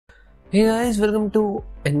Hey guys, welcome to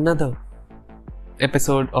another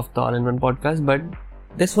episode of the All-in-One podcast. But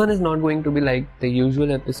this one is not going to be like the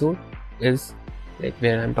usual episode, is like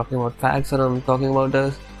where I'm talking about facts or I'm talking about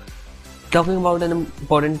an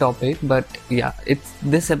important topic. But yeah,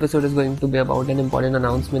 this episode is going to be about an important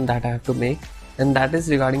announcement that I have to make, and that is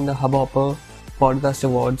regarding the Hubhopper Podcast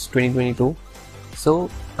Awards 2022. So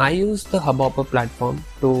I use the Hubhopper platform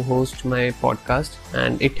to host my podcast,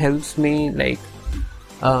 and it helps me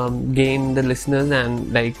gain the listeners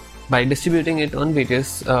and by distributing it on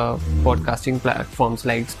various podcasting platforms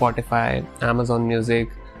like Spotify, Amazon Music,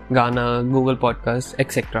 Ghana, Google Podcasts,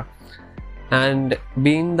 etc. And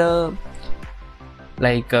being the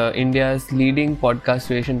India's leading podcast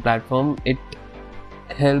creation platform, it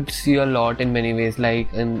helps you a lot in many ways.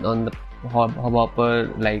 On the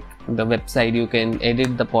Hubhopper, the website, you can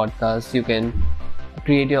edit the podcast, you can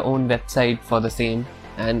create your own website for the same,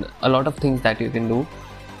 and a lot of things that you can do.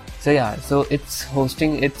 So it's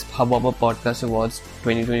hosting its Hubhopper Podcast Awards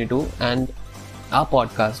 2022, and our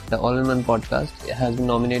podcast, the All-in-One podcast, has been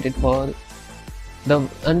nominated for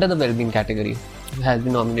under the Wellbeing category. It has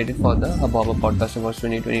been nominated for the Hubhopper Podcast Awards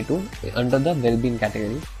 2022 under the Wellbeing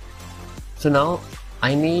category. So now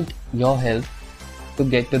I need your help to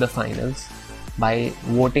get to the finals by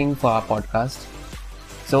voting for our podcast.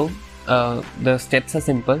 So the steps are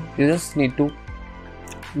simple. You just need to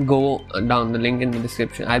go down the link in the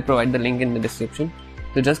description. I'll provide the link in the description.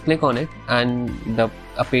 So just click on it and the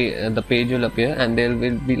page will appear, and there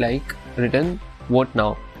will be written vote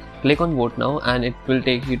now. Click on vote now and it will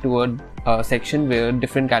take you to a section where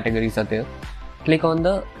different categories are there. Click on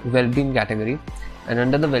the Wellbeing category, and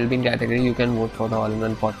under the Wellbeing category you can vote for the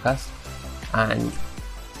All-in-One podcast, and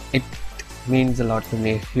it means a lot to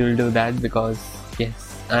me if you'll do that, because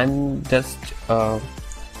yes, I'm just a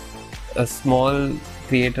small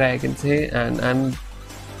creator, I can say, and I'm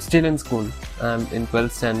still in school. I'm in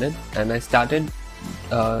 12th standard, and I started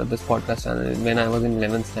this podcast channel when I was in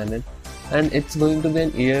 11th standard, and it's going to be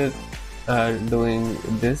an year doing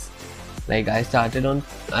this. I uploaded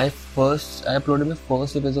my first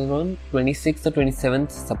episode on 26th or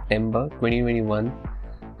 27th September 2021,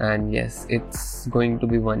 and yes, it's going to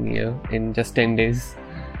be 1 year in just 10 days.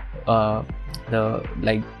 The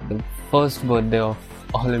first birthday of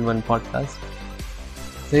All-in-One podcast.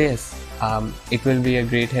 So yes, it will be a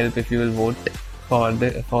great help if you will vote for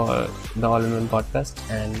the All-in-One podcast.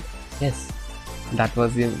 And yes, that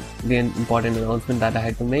was the important announcement that I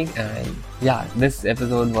had to make. And yeah, this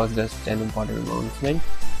episode was just an important announcement.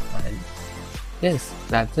 And yes,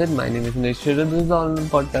 that's it. My name is Nish. This is the All-in-One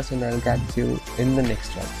podcast, and I'll catch you in the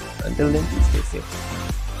next one. Until then, stay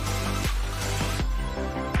safe.